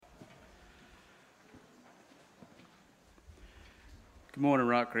Good morning,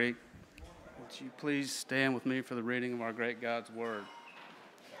 Rock Creek. Would you please stand with me for the reading of our great God's Word?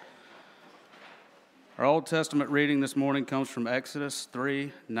 Our Old Testament reading this morning comes from Exodus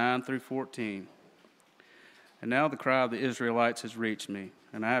 3, 9 through 14. And now the cry of the Israelites has reached me,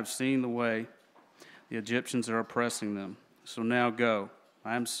 and I have seen the way the Egyptians are oppressing them. So now go.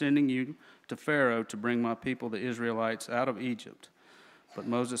 I am sending you to Pharaoh to bring my people, the Israelites, out of Egypt. But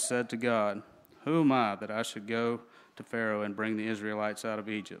Moses said to God, "Who am I that I should go to Pharaoh and bring the Israelites out of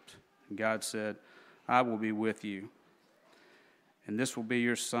Egypt?" And God said, "I will be with you. And this will be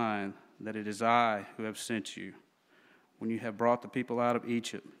your sign that it is I who have sent you. When you have brought the people out of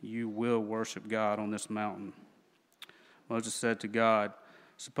Egypt, you will worship God on this mountain." Moses said to God,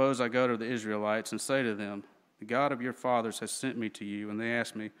 "Suppose I go to the Israelites and say to them, 'The God of your fathers has sent me to you,' and they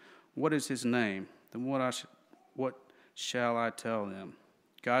ask me, 'What is his name?' Then what shall I tell them?"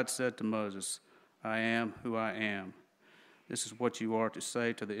 God said to Moses, "I am who I am. This is what you are to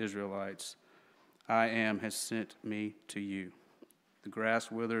say to the Israelites. I am has sent me to you. The grass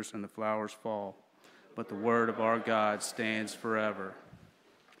withers and the flowers fall, but the word of our God stands forever."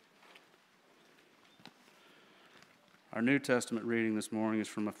 Our New Testament reading this morning is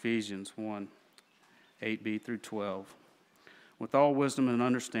from Ephesians 1, 8b through 12. With all wisdom and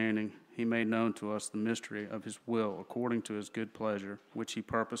understanding, he made known to us the mystery of his will according to his good pleasure, which he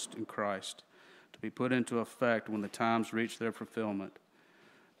purposed in Christ, to be put into effect when the times reach their fulfillment,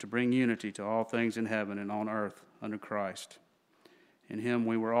 to bring unity to all things in heaven and on earth under Christ. In him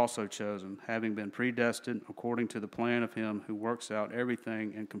we were also chosen, having been predestined according to the plan of him who works out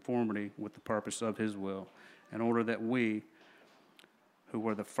everything in conformity with the purpose of his will, in order that we, who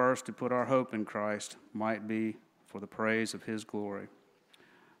were the first to put our hope in Christ, might be for the praise of his glory.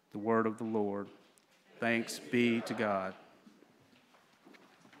 The word of the Lord. Thanks be to God.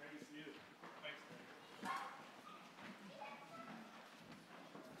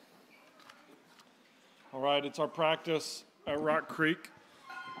 All right, it's our practice at Rock Creek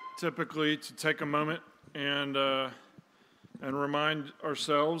typically to take a moment and remind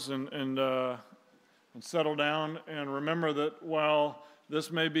ourselves and settle down and remember that while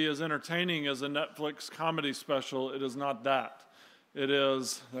this may be as entertaining as a Netflix comedy special, it is not that. It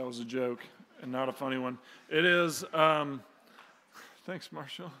is, that was a joke and not a funny one. It is, thanks,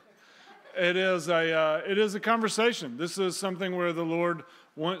 Marshall. It is a conversation. This is something where the Lord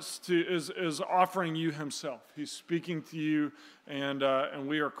is offering you himself. He's speaking to you, and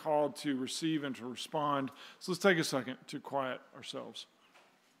we are called to receive and to respond. So let's take a second to quiet ourselves.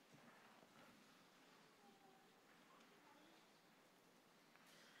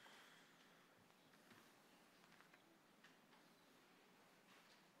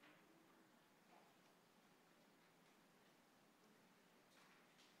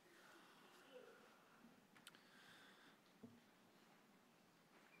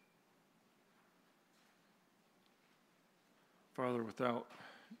 Father, without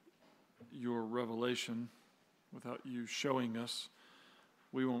your revelation, without you showing us,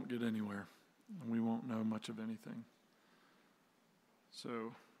 we won't get anywhere, and we won't know much of anything.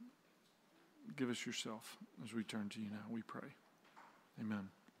 So, give us yourself as we turn to you now, we pray. Amen.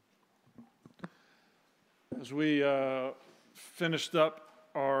 As we finished up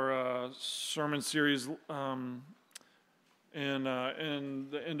our sermon series in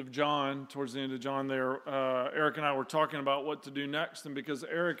the end of John, towards the end of John there, Eric and I were talking about what to do next, and because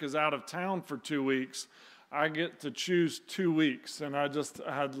Eric is out of town for 2 weeks, I get to choose 2 weeks, and I just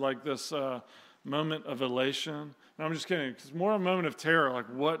had like this moment of elation. No, I'm just kidding. It's more a moment of terror, like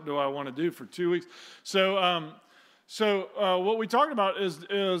what do I want to do for 2 weeks? So what we talked about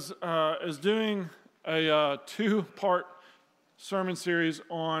is doing a 2-part sermon series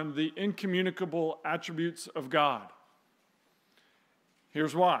on the incommunicable attributes of God.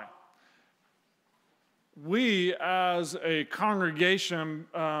 Here's why. We, as a congregation,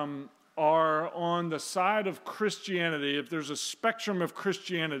 are on the side of Christianity. If there's a spectrum of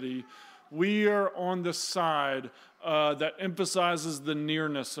Christianity, we are on the side that emphasizes the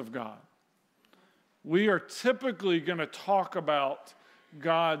nearness of God. We are typically going to talk about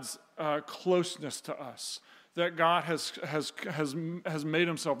God's closeness to us, that God has made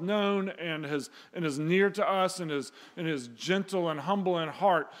himself known and is near to us and is gentle and humble in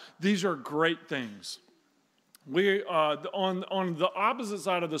heart. These are great things. We on the opposite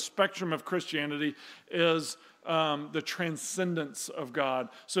side of the spectrum of Christianity is the transcendence of God.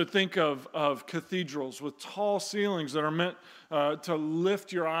 So think of cathedrals with tall ceilings that are meant to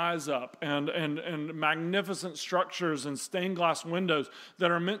lift your eyes up, and magnificent structures and stained glass windows that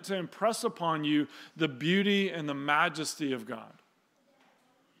are meant to impress upon you the beauty and the majesty of God.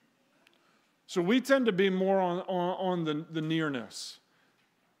 So we tend to be more on the nearness.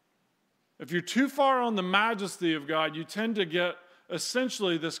 If you're too far on the majesty of God, you tend to get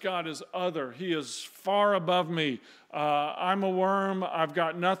essentially this God is other. He is far above me. I'm a worm. I've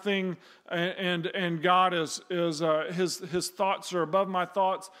got nothing, and God is his thoughts are above my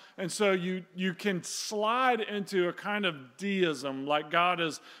thoughts, and so you can slide into a kind of deism, like God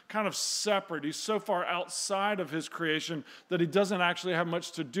is kind of separate. He's so far outside of his creation that he doesn't actually have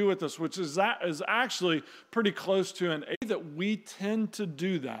much to do with us, which is actually pretty close to an A. That we tend to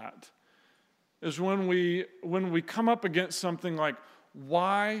do that is when we come up against something like,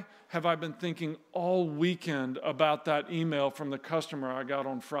 why have I been thinking all weekend about that email from the customer I got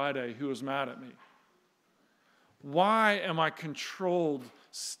on Friday who was mad at me? Why am I controlled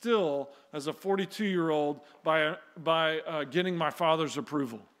still as a 42-year-old by getting my father's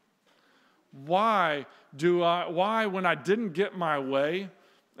approval? Why when I didn't get my way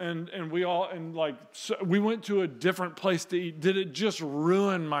and we went to a different place to eat, did it just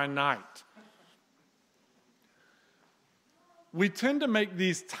ruin my night? We tend to make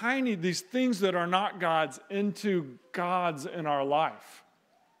these things that are not God's into gods in our life.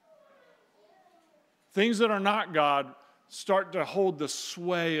 Things that are not God start to hold the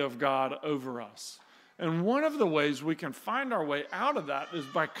sway of God over us. And one of the ways we can find our way out of that is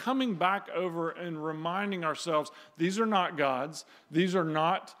by coming back over and reminding ourselves, these are not gods. These are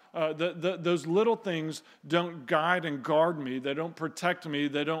not, those little things don't guide and guard me. They don't protect me.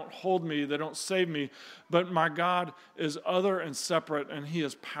 They don't hold me. They don't save me. But my God is other and separate, and he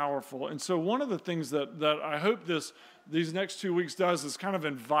is powerful. And so one of the things that I hope these next 2 weeks does is kind of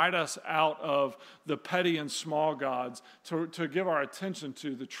invite us out of the petty and small gods to give our attention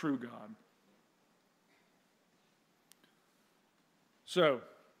to the true God. So,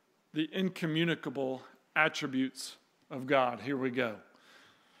 the incommunicable attributes of God. Here we go.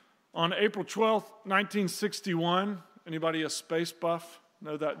 On April 12th, 1961, anybody a space buff?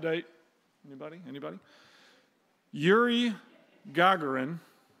 Know that date? Anybody? Yuri Gagarin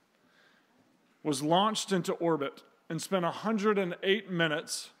was launched into orbit and spent 108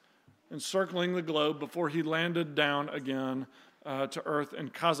 minutes encircling the globe before he landed down again to Earth in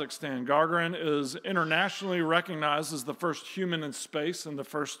Kazakhstan. Gagarin is internationally recognized as the first human in space and the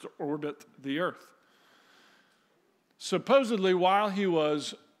first to orbit the Earth. Supposedly, while he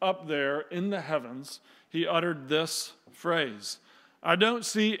was up there in the heavens, he uttered this phrase, "I don't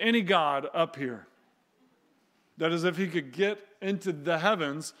see any God up here." That is, if he could get into the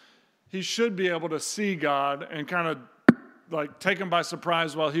heavens, he should be able to see God and kind of like take him by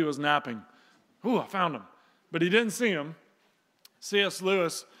surprise while he was napping. Ooh, I found him. But he didn't see him. C.S.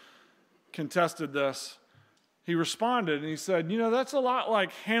 Lewis contested this. He responded and he said, that's a lot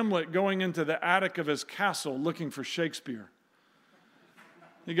like Hamlet going into the attic of his castle looking for Shakespeare.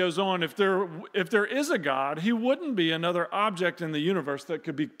 He goes on, if there is a God, he wouldn't be another object in the universe that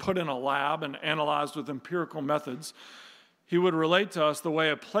could be put in a lab and analyzed with empirical methods. He would relate to us the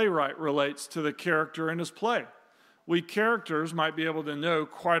way a playwright relates to the character in his play. We characters might be able to know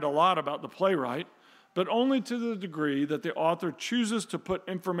quite a lot about the playwright, but only to the degree that the author chooses to put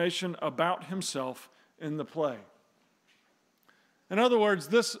information about himself in the play. In other words,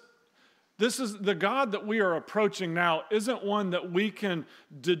 this is the God that we are approaching now isn't one that we can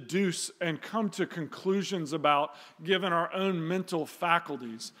deduce and come to conclusions about given our own mental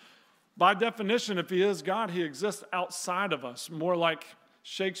faculties. By definition, if he is God, he exists outside of us, more like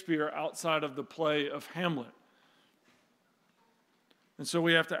Shakespeare outside of the play of Hamlet. And so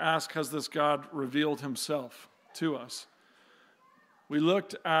we have to ask, has this God revealed himself to us? We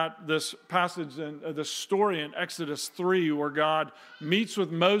looked at this passage and this story in Exodus 3 where God meets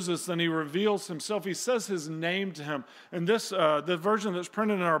with Moses and he reveals himself. He says his name to him. And this, the version that's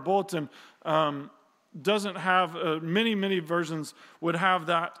printed in our bulletin doesn't have, many versions would have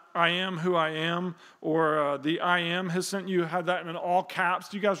that I am who I am, or the I am has sent you, had that in all caps.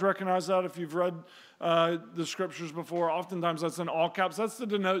 Do you guys recognize that if you've read the scriptures before? Oftentimes that's in all caps. That's to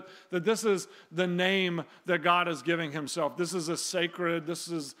denote that this is the name that God is giving himself. This is this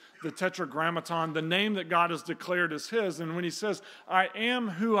is the tetragrammaton, the name that God has declared as his. And when he says, I am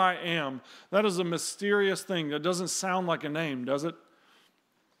who I am, that is a mysterious thing. That doesn't sound like a name, does it?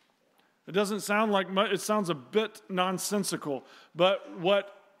 It doesn't sound like much. It sounds a bit nonsensical. But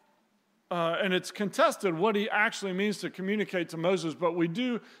and it's contested what he actually means to communicate to Moses, but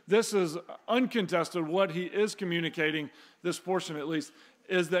this is uncontested. What he is communicating, this portion at least,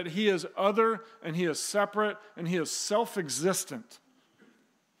 is that he is other and he is separate and he is self-existent.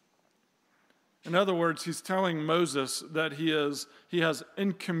 In other words, he's telling Moses that he has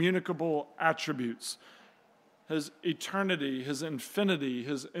incommunicable attributes, his eternity, his infinity,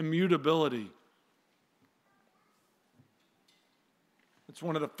 his immutability. It's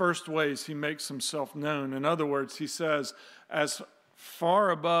one of the first ways he makes himself known. In other words, he says, as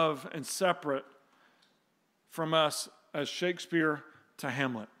far above and separate from us as Shakespeare to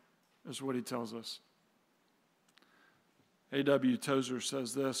Hamlet, is what he tells us. A.W. Tozer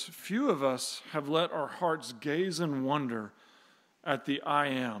says this: few of us have let our hearts gaze in wonder at the I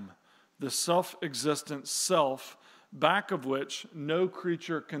am, the self-existent self, back of which no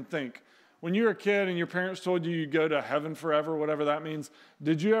creature can think. When you were a kid and your parents told you you'd go to heaven forever, whatever that means,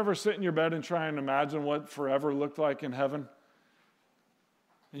 did you ever sit in your bed and try and imagine what forever looked like in heaven?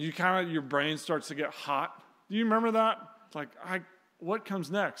 And your brain starts to get hot. Do you remember that? It's like, what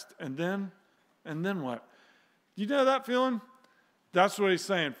comes next? And then what? You know that feeling? That's what he's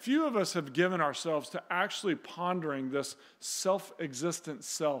saying. Few of us have given ourselves to actually pondering this self-existent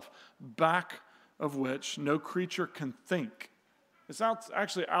self, back of which no creature can think. It's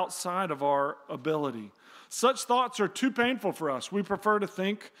actually outside of our ability. Such thoughts are too painful for us. We prefer to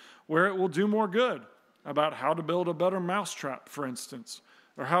think where it will do more good, about how to build a better mousetrap, for instance,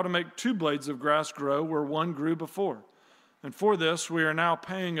 or how to make 2 blades of grass grow where 1 grew before. And for this, we are now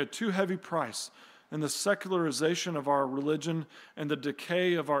paying a too heavy price in the secularization of our religion and the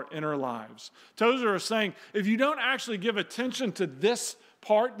decay of our inner lives. Tozer is saying, if you don't actually give attention to this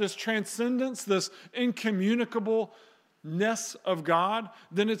part, this transcendence, this incommunicableness of God,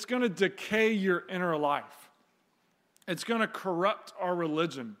 then it's going to decay your inner life. It's going to corrupt our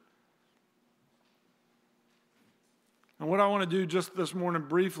religion. And what I want to do just this morning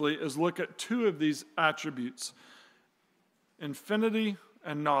briefly is look at 2 of these attributes: infinity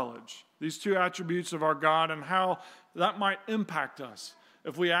and knowledge. These 2 attributes of our God and how that might impact us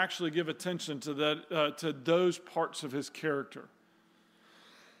if we actually give attention to those parts of his character.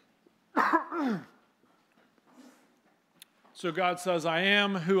 So God says, I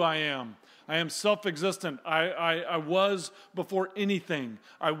am who I am. I am self-existent. I was before anything.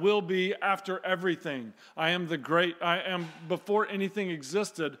 I will be after everything. I am the great. I am before anything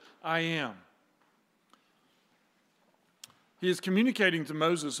existed. I am. He is communicating to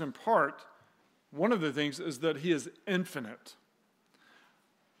Moses in part. One of the things is that he is infinite.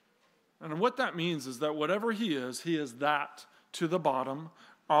 And what that means is that whatever he is that to the bottom,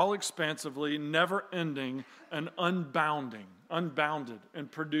 all expansively, never ending, and unbounded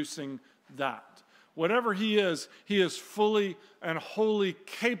and producing that. Whatever he is fully and wholly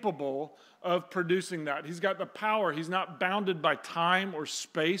capable of producing that. He's got the power. He's not bounded by time or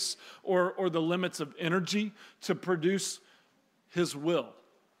space or the limits of energy to produce his will.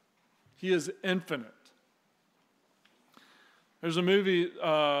 He is infinite. There's a movie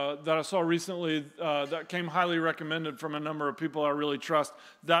that I saw recently that came highly recommended from a number of people I really trust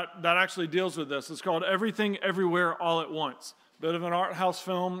that actually deals with this. It's called Everything Everywhere All at Once. Bit of an art house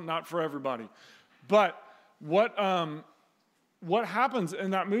film, not for everybody. But what happens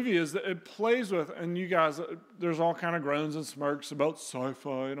in that movie is that it plays with, and you guys, there's all kind of groans and smirks about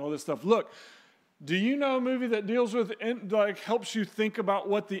sci-fi and all this stuff. Look, do you know a movie that deals with, helps you think about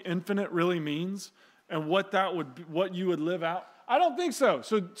what the infinite really means and what you would live out? I don't think so.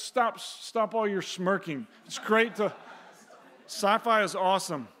 So stop all your smirking. It's great sci-fi is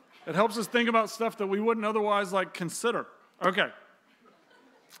awesome. It helps us think about stuff that we wouldn't otherwise consider. Okay.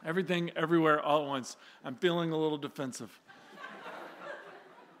 Everything, everywhere, all at once. I'm feeling a little defensive.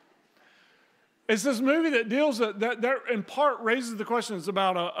 It's this movie that deals that in part raises the question. It's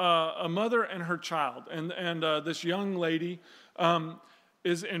about a mother and her child, and this young lady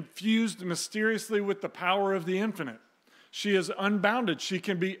is infused mysteriously with the power of the infinite. She is unbounded. She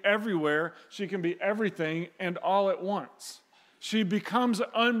can be everywhere. She can be everything and all at once. She becomes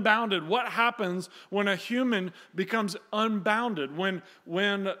unbounded. What happens when a human becomes unbounded? When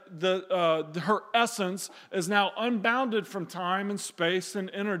her essence is now unbounded from time and space and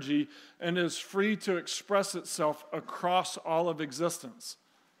energy and is free to express itself across all of existence?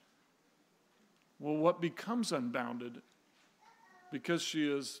 Well, what becomes unbounded, because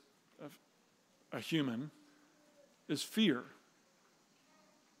she is a human, is fear,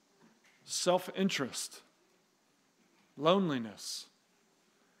 self-interest, loneliness.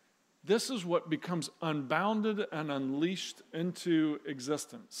 This is what becomes unbounded and unleashed into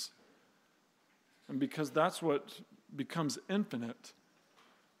existence. And because that's what becomes infinite,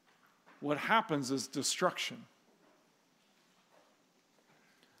 what happens is destruction.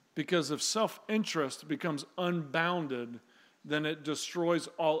 Because if self-interest becomes unbounded, then it destroys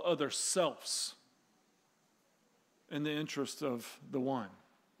all other selves in the interest of the one.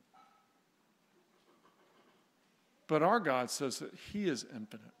 But our God says that he is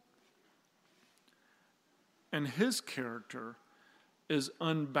infinite. And his character is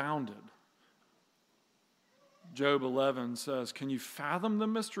unbounded. Job 11 says, can you fathom the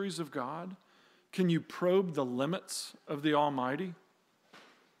mysteries of God? Can you probe the limits of the Almighty?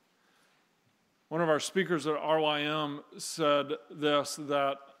 One of our speakers at RYM said this,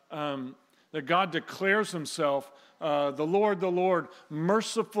 that God declares himself, the Lord,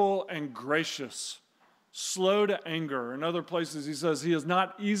 merciful and gracious, slow to anger. In other places, he says he is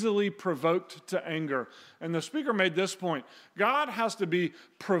not easily provoked to anger. And the speaker made this point. God has to be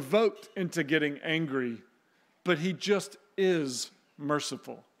provoked into getting angry, but he just is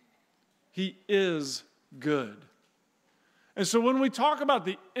merciful. He is good. And so when we talk about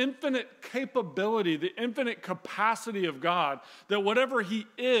the infinite capability, the infinite capacity of God, that whatever he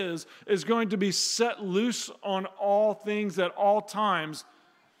is going to be set loose on all things at all times,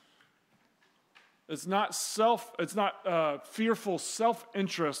 it's not fearful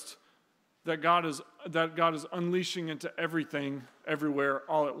self-interest that God is unleashing into everything, everywhere,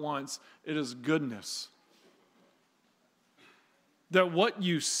 all at once. It is goodness. That what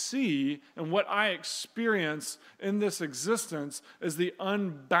you see and what I experience in this existence is the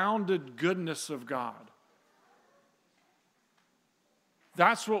unbounded goodness of God.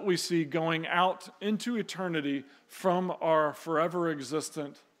 That's what we see going out into eternity from our forever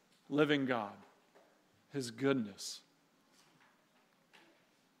existent living God. His goodness.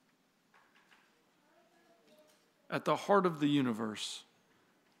 At the heart of the universe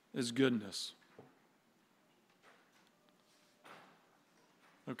is goodness.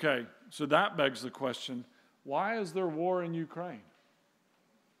 Okay, so that begs the question, why is there war in Ukraine?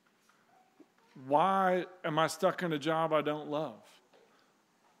 Why am I stuck in a job I don't love?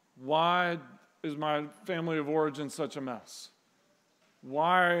 Why is my family of origin such a mess?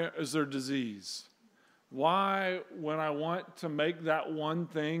 Why is there disease? Why, when I want to make that one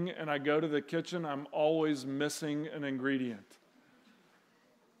thing and I go to the kitchen, I'm always missing an ingredient?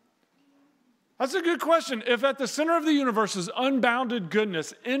 That's a good question. If at the center of the universe is unbounded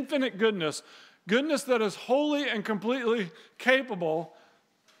goodness, infinite goodness, goodness that is wholly and completely capable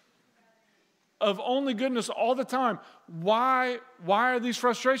of only goodness all the time, why are these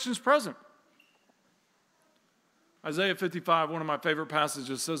frustrations present? Isaiah 55, one of my favorite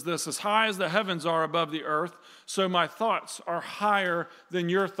passages, says this, as high as the heavens are above the earth, so my thoughts are higher than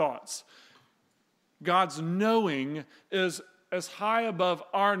your thoughts. God's knowing is as high above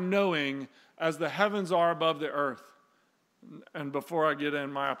our knowing as the heavens are above the earth. And before I get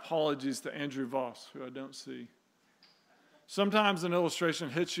in, my apologies to Andrew Voss, who I don't see. Sometimes an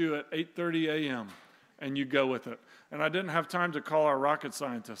illustration hits you at 8:30 a.m. and you go with it. And I didn't have time to call our rocket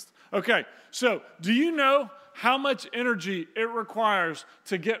scientist. Okay, so do you know how much energy it requires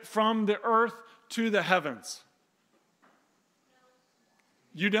to get from the earth to the heavens?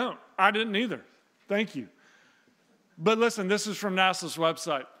 You don't. I didn't either. Thank you. But listen, this is from NASA's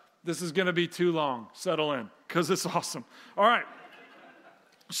website. This is going to be too long. Settle in, because it's awesome. All right.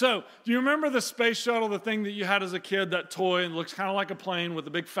 So, do you remember the space shuttle, the thing that you had as a kid, that toy, and looks kind of like a plane with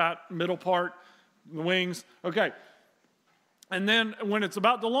the big fat middle part, the wings? Okay. And then when it's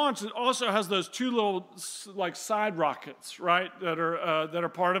about to launch, it also has those two little like side rockets, right, that are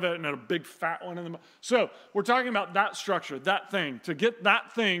part of it, and a big fat one in the. So we're talking about that structure, that thing, to get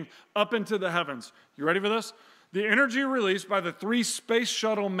that thing up into the heavens. You ready for this? The energy released by the 3 space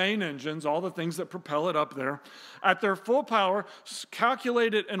shuttle main engines, all the things that propel it up there, at their full power,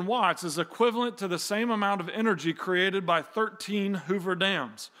 calculated in watts, is equivalent to the same amount of energy created by 13 Hoover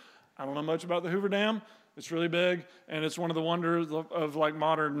dams. I don't know much about the Hoover Dam. It's really big, and it's one of the wonders of like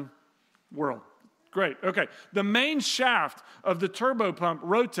modern world. Great. Okay. The main shaft of the turbo pump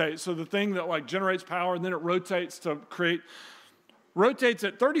rotates, so the thing that like generates power and then it rotates at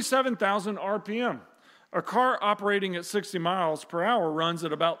 37,000 RPM. A car operating at 60 miles per hour runs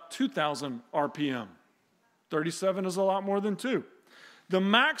at about 2,000 RPM. 37 is a lot more than 2. The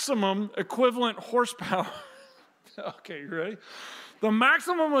maximum equivalent horsepower, okay, you ready? The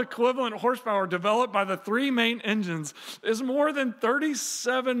maximum equivalent horsepower developed by the 3 main engines is more than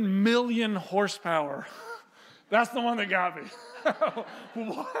 37 million horsepower. That's the one that got me.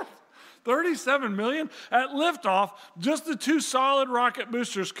 What? 37 million? At liftoff, just the 2 solid rocket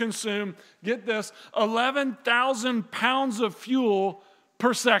boosters consume, get this, 11,000 pounds of fuel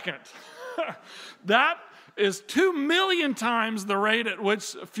per second. That is 2 million times the rate at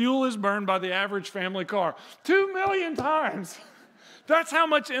which fuel is burned by the average family car. 2 million times. That's how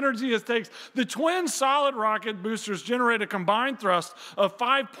much energy it takes. The twin solid rocket boosters generate a combined thrust of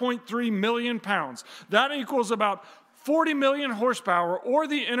 5.3 million pounds. That equals about 40 million horsepower, or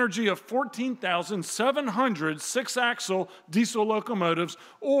the energy of 14,700 6-axle diesel locomotives,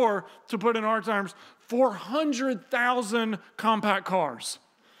 or, to put in our terms, 400,000 compact cars.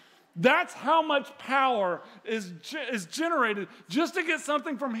 That's how much power is generated just to get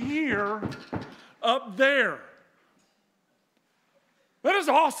something from here up there. That is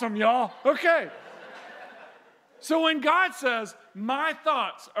awesome, y'all. Okay. So when God says, my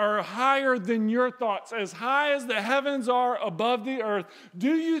thoughts are higher than your thoughts, as high as the heavens are above the earth,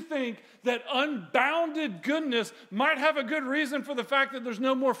 do you think that unbounded goodness might have a good reason for the fact that there's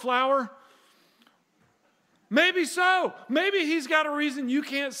no more flour? Maybe so. Maybe he's got a reason you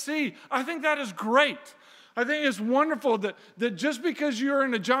can't see. I think that is great. I think it's wonderful that just because you're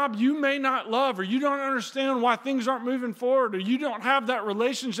in a job you may not love, or you don't understand why things aren't moving forward, or you don't have that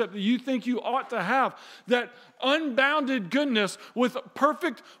relationship that you think you ought to have, that unbounded goodness with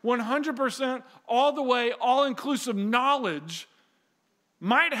perfect 100% all the way, all-inclusive knowledge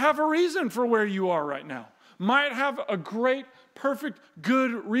might have a reason for where you are right now. Might have a great, perfect,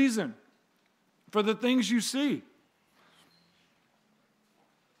 good reason for the things you see.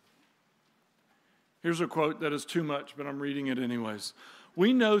 Here's a quote that is too much, but I'm reading it anyways.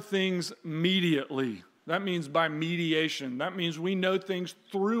 We know things mediately. That means by mediation. That means we know things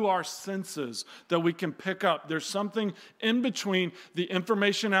through our senses that we can pick up. There's something in between the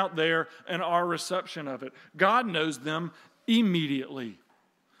information out there and our reception of it. God knows them immediately.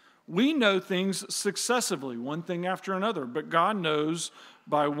 We know things successively, one thing after another, but God knows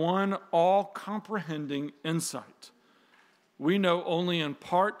by one all-comprehending insight. We know only in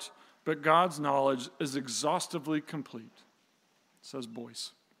part, but God's knowledge is exhaustively complete, says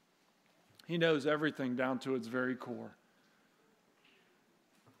Boyce. He knows everything down to its very core.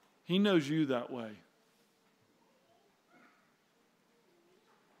 He knows you that way.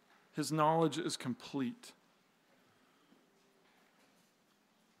 His knowledge is complete.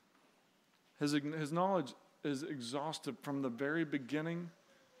 His knowledge is exhaustive from the very beginning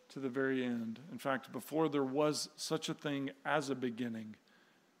to the very end. In fact, before there was such a thing as a beginning,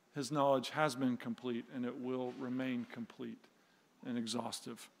 his knowledge has been complete, and it will remain complete and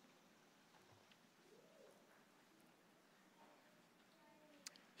exhaustive.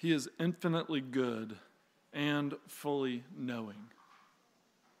 He is infinitely good and fully knowing.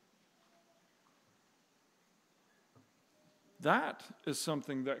 That is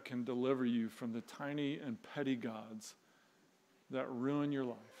something that can deliver you from the tiny and petty gods that ruin your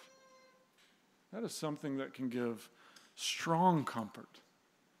life. That is something that can give strong comfort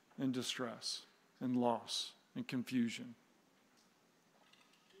in distress and loss and confusion.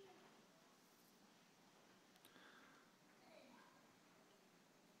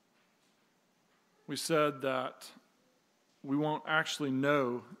 We said that we won't actually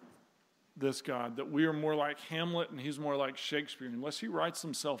know this God, that we are more like Hamlet and he's more like Shakespeare. Unless he writes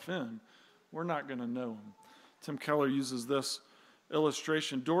himself in, we're not going to know him. Tim Keller uses this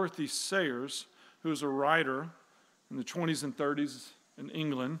illustration. Dorothy Sayers, who is a writer in the 20s and 30s in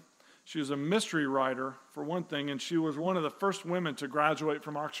England, she was a mystery writer, for one thing, and she was one of the first women to graduate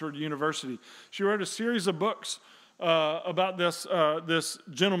from Oxford University. She wrote a series of books about this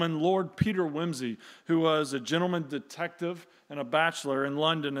gentleman, Lord Peter Wimsey, who was a gentleman detective and a bachelor in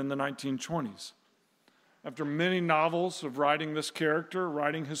London in the 1920s. After many novels of writing this character,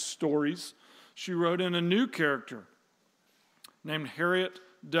 writing his stories, she wrote in a new character named Harriet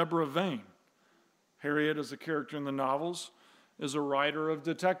Deborah Vane. Harriet, as a character in the novels, is a writer of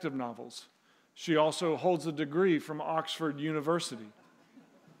detective novels. She also holds a degree from Oxford University.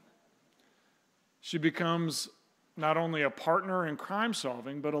 She becomes not only a partner in crime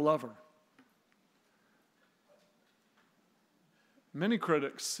solving, but a lover. Many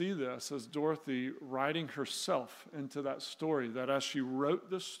critics see this as Dorothy writing herself into that story, that as she wrote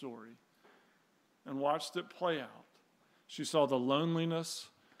this story and watched it play out, she saw the loneliness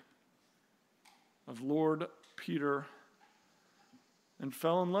of Lord Peter and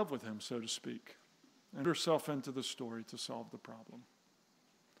fell in love with him, so to speak, and herself into the story to solve the problem.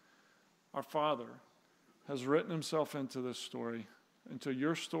 Our Father has written himself into this story, into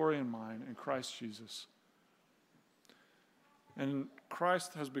your story and mine, in Christ Jesus. And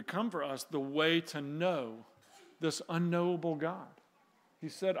Christ has become for us the way to know this unknowable God. He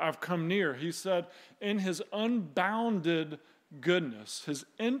said, I've come near. He said, in his unbounded goodness, his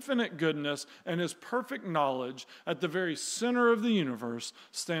infinite goodness, and his perfect knowledge, at the very center of the universe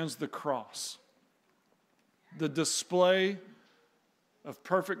stands the cross. The display of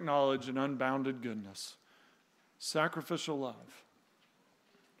perfect knowledge and unbounded goodness. Sacrificial love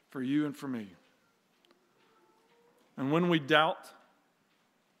for you and for me. And when we doubt,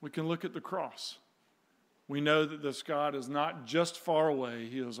 we can look at the cross. We know that this God is not just far away,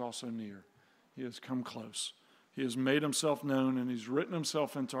 he is also near. He has come close. He has made himself known, and he's written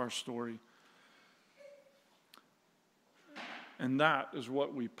himself into our story. And that is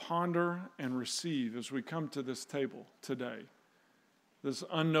what we ponder and receive as we come to this table today. This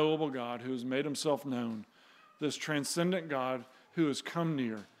unknowable God who has made himself known, this transcendent God who has come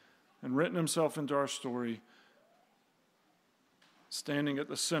near and written himself into our story, standing at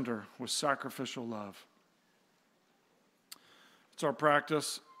the center with sacrificial love. It's our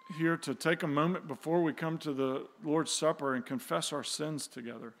practice here to take a moment before we come to the Lord's Supper and confess our sins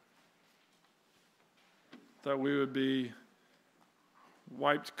together, that we would be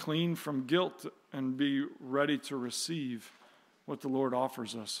wiped clean from guilt and be ready to receive what the Lord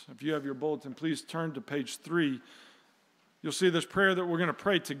offers us. If you have your bulletin, please turn to page 3. You'll see this prayer that we're going to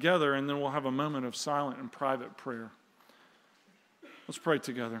pray together, and then we'll have a moment of silent and private prayer. Let's pray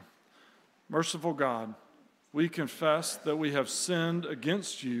together. Merciful God, we confess that we have sinned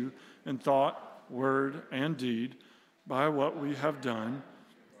against you in thought, word, and deed by what we have done,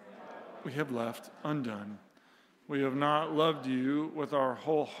 we have left undone. We have not loved you with our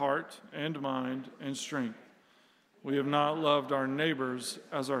whole heart and mind and strength. We have not loved our neighbors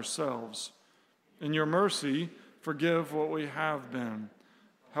as ourselves. In your mercy, forgive what we have been.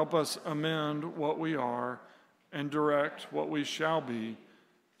 Help us amend what we are and direct what we shall be,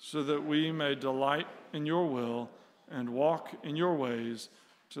 so that we may delight in your will and walk in your ways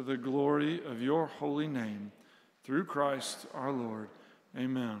to the glory of your holy name. Through Christ our Lord.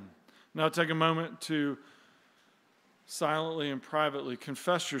 Amen. Now take a moment to silently and privately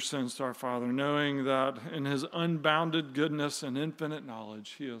confess your sins to our Father, knowing that in his unbounded goodness and infinite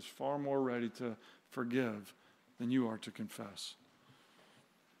knowledge, he is far more ready to forgive than you are to confess.